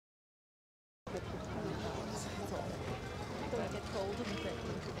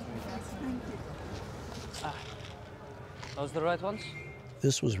Those the right ones?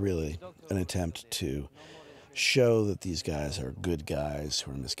 This was really an attempt to show that these guys are good guys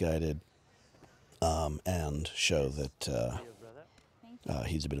who are misguided, and show that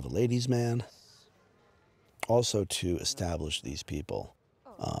he's a bit of a ladies' man. Also to establish these people,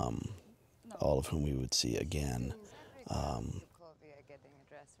 all of whom we would see again,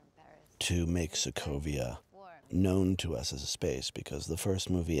 to make Sokovia known to us as a space, because the first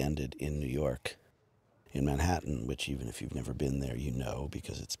movie ended in New York, in Manhattan, which even if you've never been there, you know,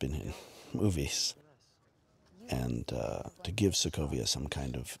 because it's been in movies. And to give Sokovia some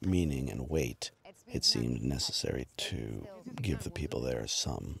kind of meaning and weight, it seemed necessary to give the people there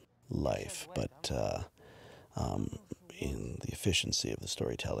some life. But in the efficiency of the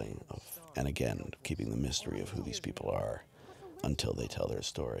storytelling, and again, keeping the mystery of who these people are until they tell their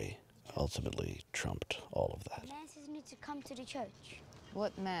story, ultimately trumped all of that. Man says need to come to the church.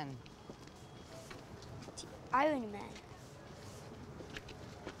 What man? The Iron Man.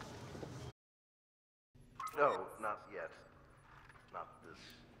 No, not yet. Not this.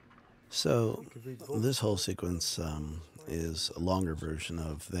 So this whole sequence is a longer version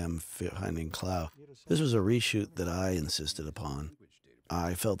of them finding Clow. This was a reshoot that I insisted upon.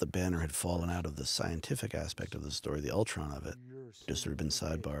 I felt that Banner had fallen out of the scientific aspect of the story, the Ultron of it, just sort of been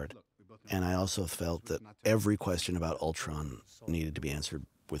sidebarred. And I also felt that every question about Ultron needed to be answered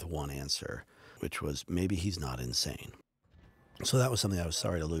with one answer, which was maybe he's not insane. So that was something I was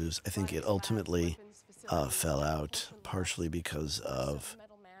sorry to lose. I think it ultimately fell out partially because of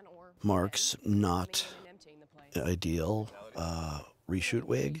Mark's not ideal reshoot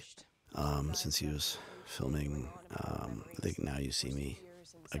wig, since he was filming, I think Now You See Me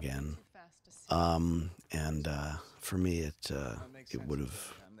again. And for me, it would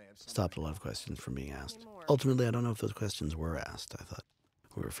have stopped a lot of questions from being asked. Ultimately, I don't know if those questions were asked. I thought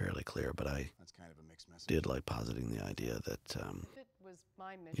we were fairly clear, but I did like positing the idea that,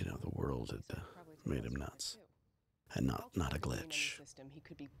 you know, the world had made him nuts, and not a glitch. He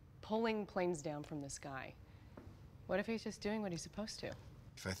could be pulling planes down from the sky. What if he's just doing what he's supposed to?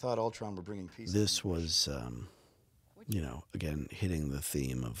 If I thought Ultron were bringing peace... This was, you know, again, hitting the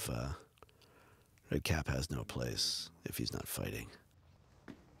theme of Red Cap has no place if he's not fighting.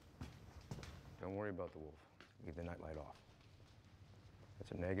 Don't worry about the wolf. Leave the nightlight off.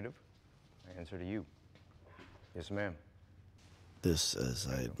 That's a negative. I answer to you. Yes, ma'am. This, as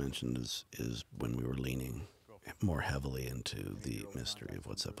I had mentioned, is when we were leaning more heavily into the mystery of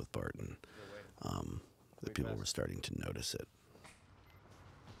what's up with Barton. That people were starting to notice it.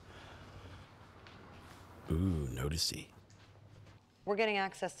 Ooh, noticey. We're getting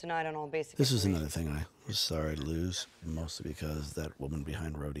access tonight on all basic This is another thing I was sorry to lose, mostly because that woman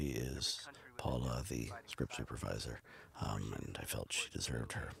behind Rhodey is Paula, the script supervisor, and I felt she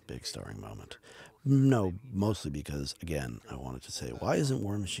deserved her big starring moment. No, mostly because, again, I wanted to say, why isn't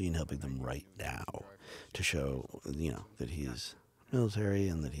War Machine helping them right now to show, you know, that he's military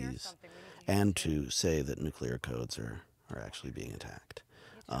and that he's, and to say that nuclear codes are actually being attacked.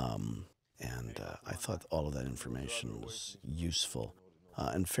 And I thought all of that information was useful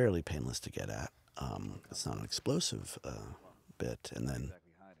and fairly painless to get at. It's not an explosive bit, and then,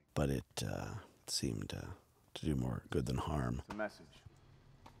 but it seemed to do more good than harm. The message.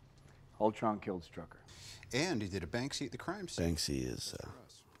 Ultron killed Strucker. And he did a Banksy at the crime scene. Banksy is,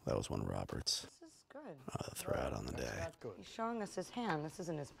 that was one of Robert's throughout on the day. He's showing us his hand. This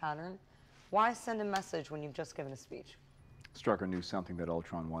isn't his pattern. Why send a message when you've just given a speech? Strucker knew something that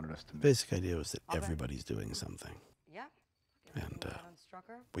Ultron wanted us to know. The basic idea was that everybody's doing something. Yeah. And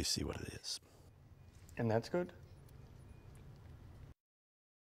we see what it is. And that's good?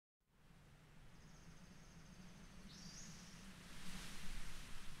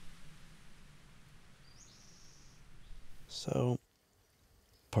 So,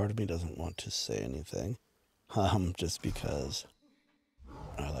 part of me doesn't want to say anything, just because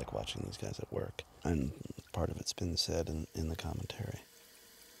I like watching these guys at work. And part of it's been said in the commentary.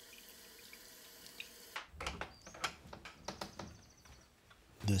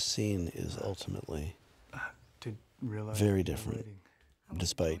 This scene is ultimately very different,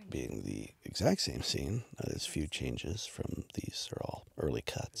 despite being the exact same scene. There's few changes from these are all early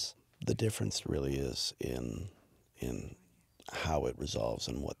cuts. The difference really is in how it resolves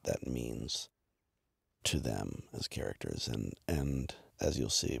and what that means to them as characters, and as you'll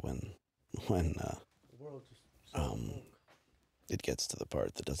see when it gets to the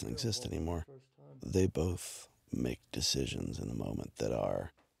part that doesn't exist anymore, they both make decisions in the moment that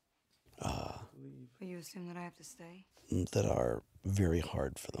are You assume that I have to stay? that are very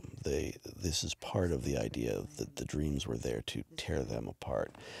hard for them. This is part of the idea that the dreams were there to tear them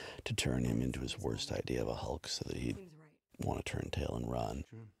apart, to turn him into his worst idea of a Hulk so that he'd want to turn tail and run,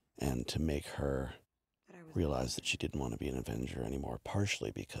 and to make her realize that she didn't want to be an Avenger anymore,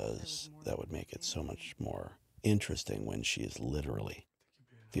 partially because that would make it so much more interesting when she is literally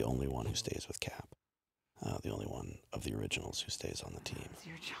the only one who stays with Cap, the only one of the originals who stays on the team. It's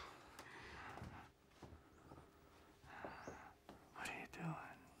your job. What are you doing?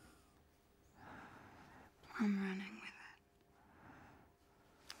 I'm running with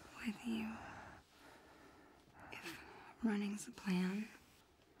it. With you. If running's the plan,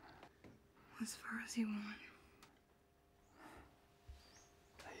 as far as you want.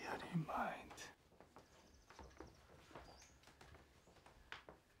 How do you mind?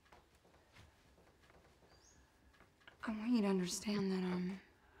 I want you to understand that,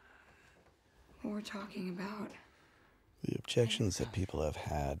 what we're talking about. The objections that people have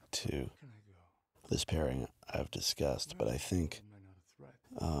had to this pairing I've discussed, but I think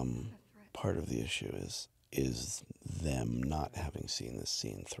part of the issue is them not having seen this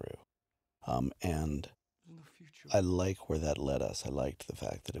scene through. And I like where that led us. I liked the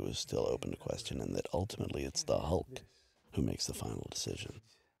fact that it was still open to question and that ultimately it's the Hulk who makes the final decision.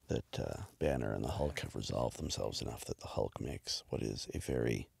 That Banner and the Hulk have resolved themselves enough that the Hulk makes what is a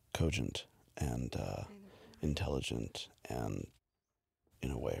very cogent and intelligent and,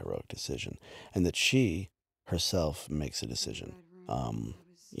 in a way, heroic decision. And that she herself makes a decision.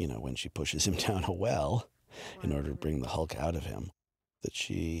 You know, when she pushes him down a well in order to bring the Hulk out of him, that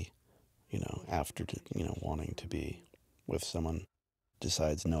she, you know, after, wanting to be with someone,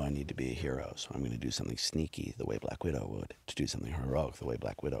 decides, no, I need to be a hero, so I'm going to do something sneaky the way Black Widow would, to do something heroic the way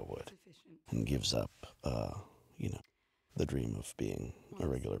Black Widow would, and gives up, the dream of being a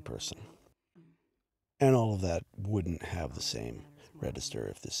regular person. And all of that wouldn't have the same register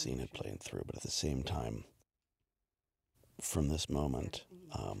if this scene had played through, but at the same time, from this moment,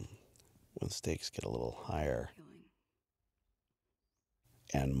 when stakes get a little higher,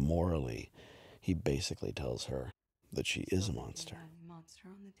 and morally, he basically tells her that she is a monster.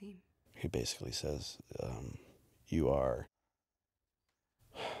 He basically says, you are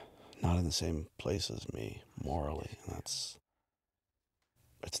not in the same place as me morally, and it's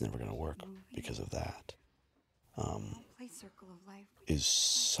never going to work because of that. Is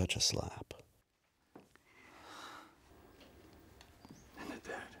such a slap. And they're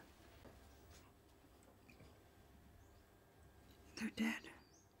dead. They're dead.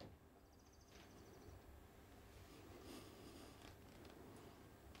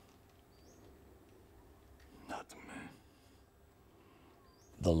 Not to me.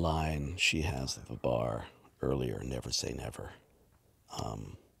 The line she has at the bar earlier, never say never,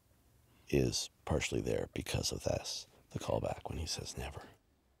 is partially there because of this, the callback when he says never.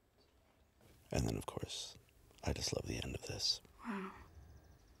 And then, of course, I just love the end of this. Wow.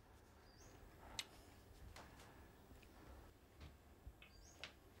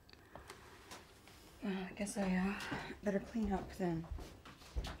 Well, I guess I better clean up then.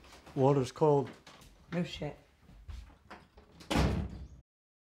 Water's cold. No shit.